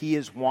things that he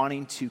is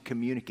wanting to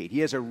communicate. He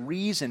has a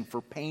reason for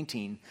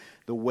painting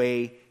the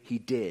way he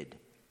did.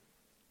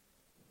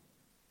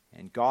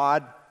 And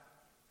God,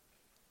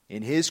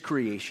 in His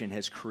creation,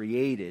 has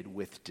created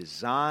with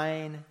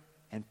design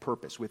and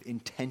purpose, with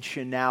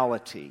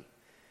intentionality.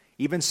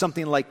 Even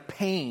something like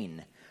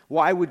pain.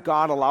 Why would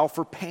God allow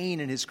for pain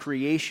in His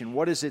creation?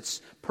 What is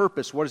its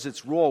purpose? What is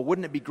its role?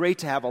 Wouldn't it be great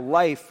to have a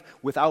life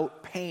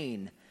without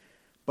pain?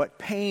 But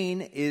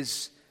pain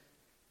is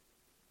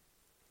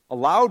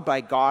allowed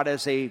by God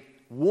as a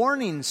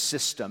warning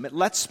system. It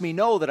lets me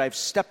know that I've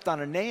stepped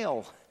on a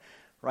nail,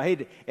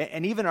 right?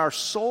 And even our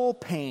soul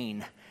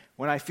pain,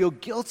 when I feel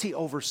guilty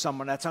over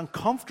someone, that's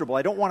uncomfortable.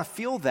 I don't want to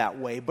feel that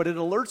way, but it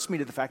alerts me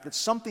to the fact that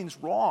something's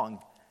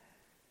wrong.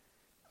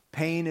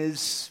 Pain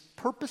is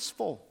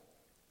purposeful.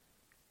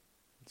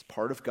 It's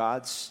part of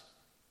God's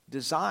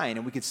design,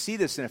 and we can see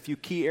this in a few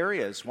key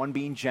areas, one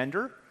being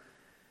gender.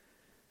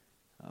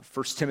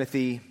 1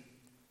 Timothy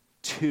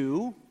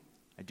 2,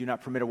 I do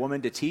not permit a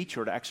woman to teach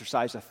or to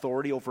exercise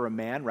authority over a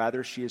man.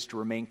 Rather, she is to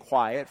remain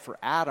quiet, for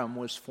Adam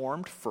was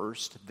formed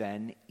first,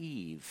 then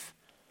Eve.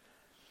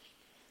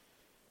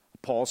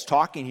 Paul's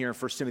talking here in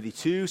 1 Timothy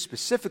 2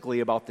 specifically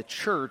about the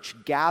church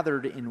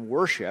gathered in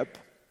worship.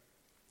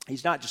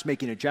 He's not just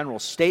making a general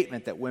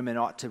statement that women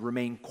ought to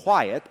remain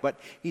quiet, but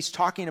he's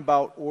talking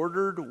about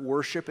ordered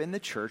worship in the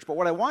church. But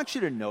what I want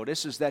you to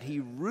notice is that he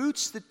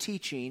roots the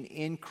teaching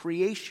in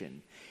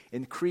creation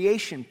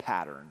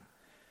pattern.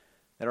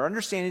 That our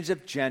understandings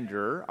of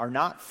gender are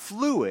not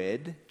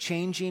fluid,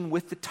 changing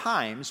with the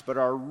times, but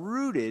are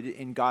rooted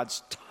in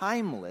God's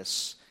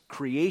timeless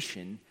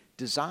creation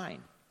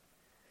design.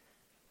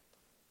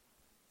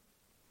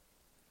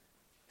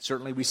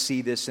 Certainly we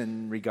see this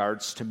in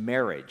regards to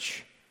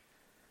marriage.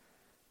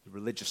 The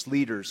religious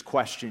leaders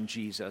questioned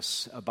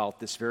Jesus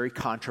about this very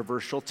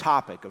controversial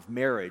topic of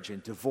marriage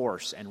and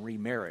divorce and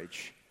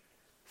remarriage.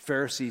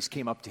 Pharisees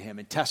came up to him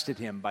and tested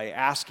him by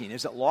asking,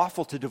 "Is it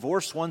lawful to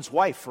divorce one's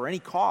wife for any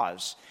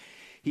cause?"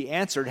 He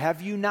answered,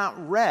 "Have you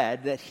not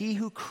read that he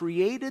who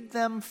created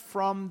them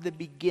from the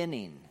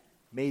beginning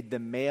made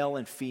them male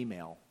and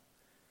female?"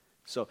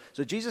 So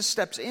Jesus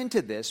steps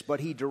into this, but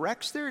he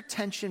directs their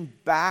attention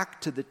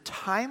back to the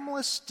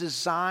timeless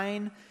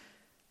design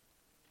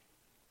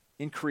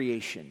in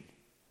creation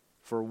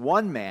for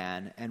one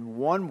man and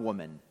one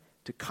woman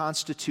to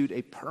constitute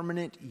a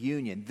permanent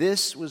union.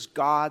 This was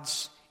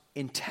God's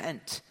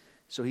intent,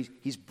 So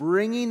he's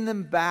bringing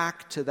them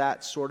back to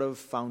that sort of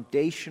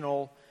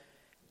foundational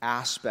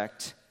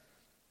aspect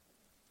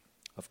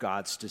of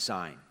God's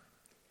design.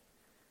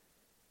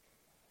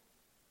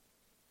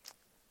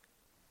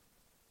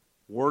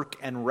 Work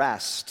and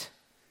rest.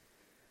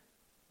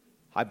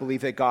 I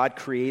believe that God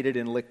created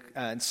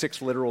in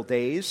 6 literal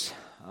days.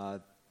 I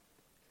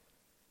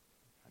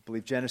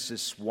believe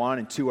Genesis 1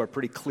 and 2 are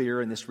pretty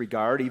clear in this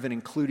regard, even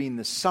including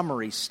the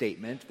summary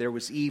statement. There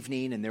was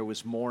evening and there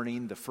was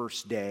morning the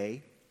first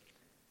day.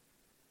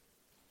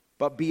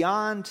 But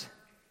beyond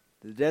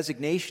the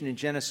designation in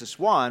Genesis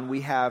 1,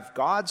 we have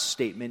God's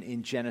statement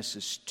in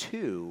Genesis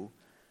 2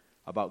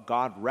 about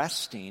God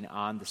resting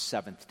on the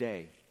 7th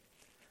day.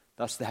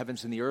 Thus the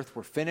heavens and the earth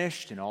were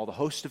finished, and all the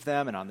host of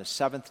them, and on the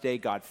 7th day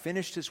God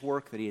finished his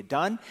work that he had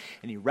done,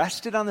 and he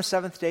rested on the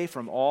 7th day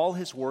from all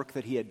his work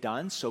that he had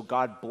done. So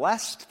God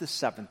blessed the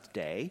 7th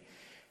day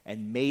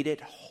and made it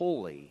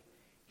holy.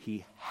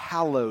 He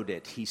hallowed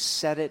it. He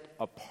set it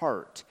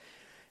apart.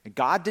 And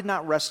God did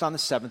not rest on the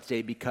 7th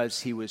day because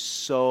he was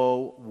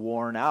so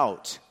worn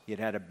out. He had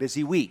had a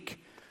busy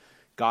week.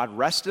 God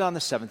rested on the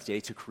 7th day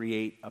to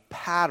create a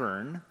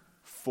pattern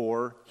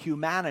for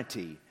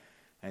humanity.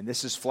 And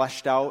this is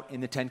fleshed out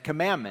in the 10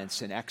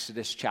 Commandments in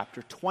Exodus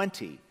chapter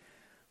 20,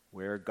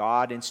 where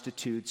God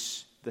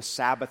institutes the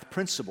Sabbath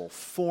principle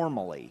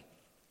formally.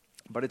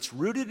 But it's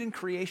rooted in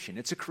creation.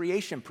 It's a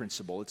creation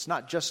principle. It's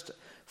not just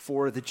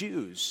for the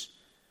Jews,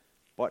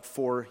 but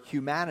for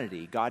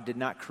humanity. God did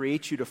not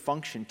create you to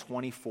function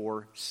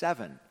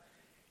 24/7.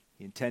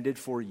 He intended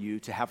for you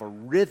to have a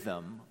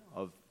rhythm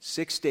of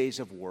 6 days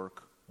of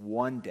work,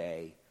 1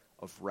 day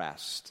of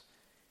rest.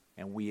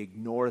 And we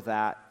ignore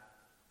that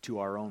to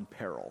our own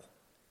peril,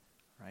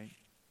 right?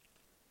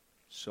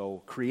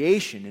 So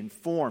creation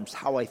informs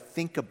how I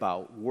think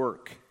about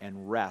work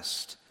and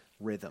rest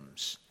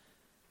rhythms.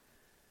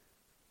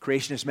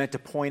 Creation is meant to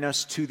point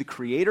us to the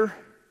Creator.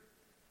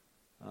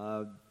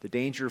 The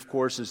danger, of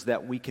course, is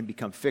that we can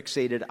become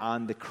fixated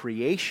on the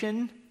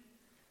creation,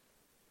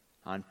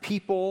 on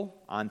people,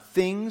 on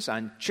things,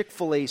 on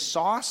Chick-fil-A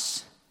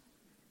sauce,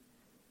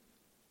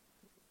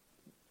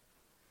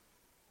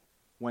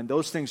 when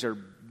those things are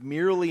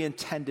merely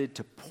intended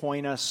to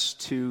point us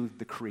to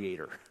the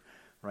Creator,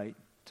 right?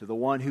 To the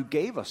one who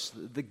gave us,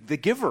 the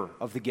giver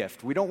of the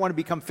gift. We don't want to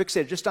become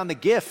fixated just on the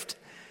gift,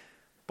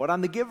 but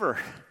on the giver.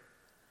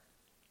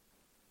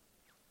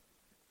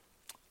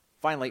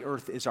 Finally,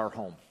 earth is our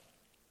home.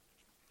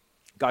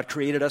 God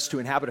created us to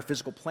inhabit a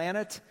physical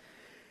planet.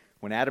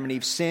 When Adam and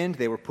Eve sinned,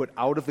 they were put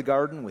out of the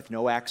garden with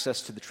no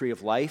access to the tree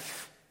of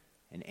life.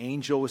 An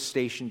angel was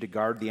stationed to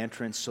guard the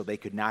entrance so they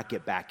could not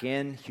get back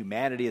in.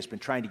 Humanity has been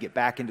trying to get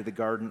back into the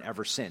garden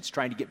ever since,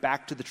 trying to get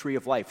back to the tree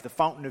of life, the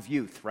fountain of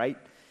youth, right?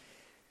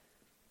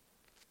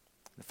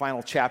 The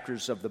final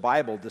chapters of the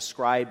Bible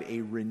describe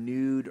a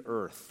renewed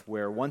earth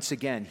where once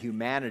again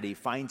humanity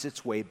finds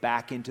its way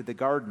back into the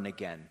garden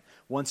again,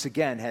 once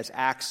again has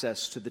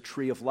access to the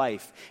tree of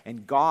life,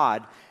 and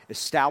God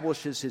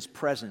establishes his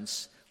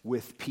presence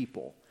with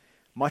people.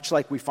 Much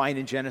like we find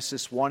in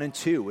Genesis 1 and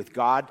 2, with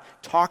God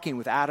talking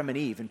with Adam and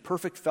Eve in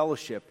perfect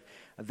fellowship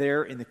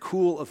there in the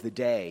cool of the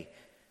day.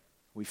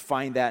 We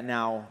find that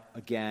now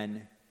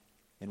again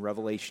in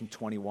Revelation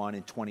 21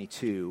 and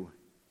 22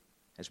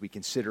 as we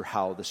consider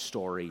how the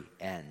story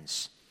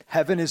ends.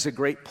 Heaven is a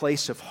great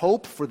place of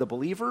hope for the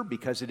believer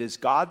because it is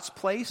God's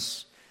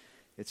place.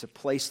 It's a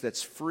place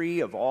that's free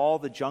of all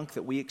the junk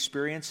that we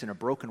experience in a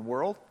broken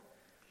world.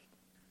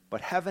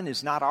 But heaven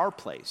is not our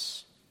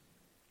place.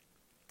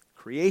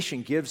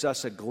 Creation gives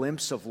us a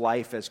glimpse of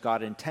life as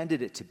God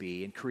intended it to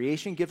be, and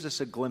creation gives us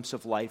a glimpse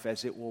of life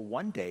as it will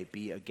one day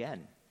be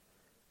again.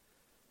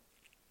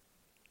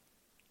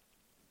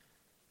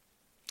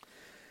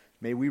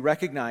 May we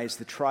recognize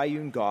the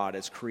triune God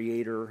as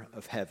creator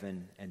of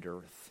heaven and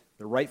earth,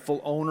 the rightful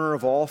owner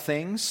of all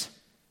things,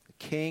 the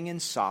king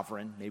and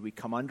sovereign. May we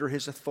come under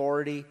his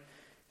authority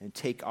and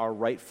take our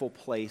rightful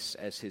place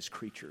as his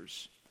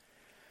creatures.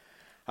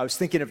 I was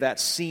thinking of that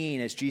scene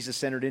as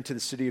Jesus entered into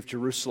the city of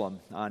Jerusalem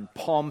on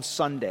Palm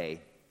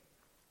Sunday.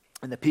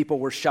 And the people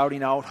were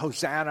shouting out,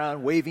 Hosanna,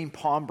 and waving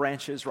palm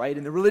branches, right?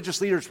 And the religious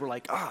leaders were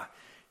like,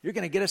 you're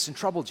going to get us in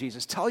trouble,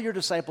 Jesus. Tell your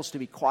disciples to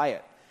be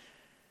quiet.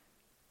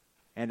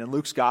 And in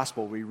Luke's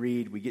gospel,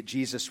 we get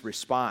Jesus'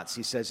 response.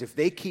 He says, if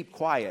they keep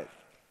quiet,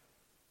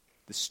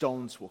 the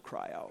stones will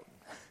cry out.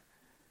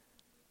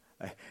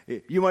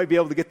 You might be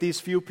able to get these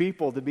few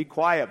people to be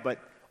quiet, but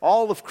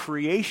all of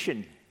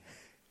creation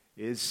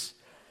is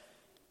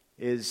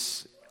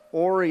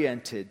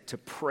oriented to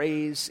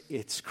praise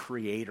its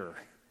creator.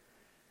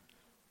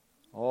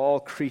 All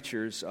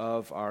creatures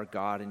of our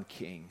God and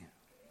King,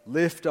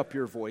 lift up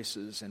your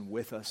voices and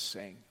with us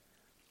sing.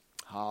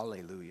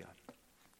 Hallelujah.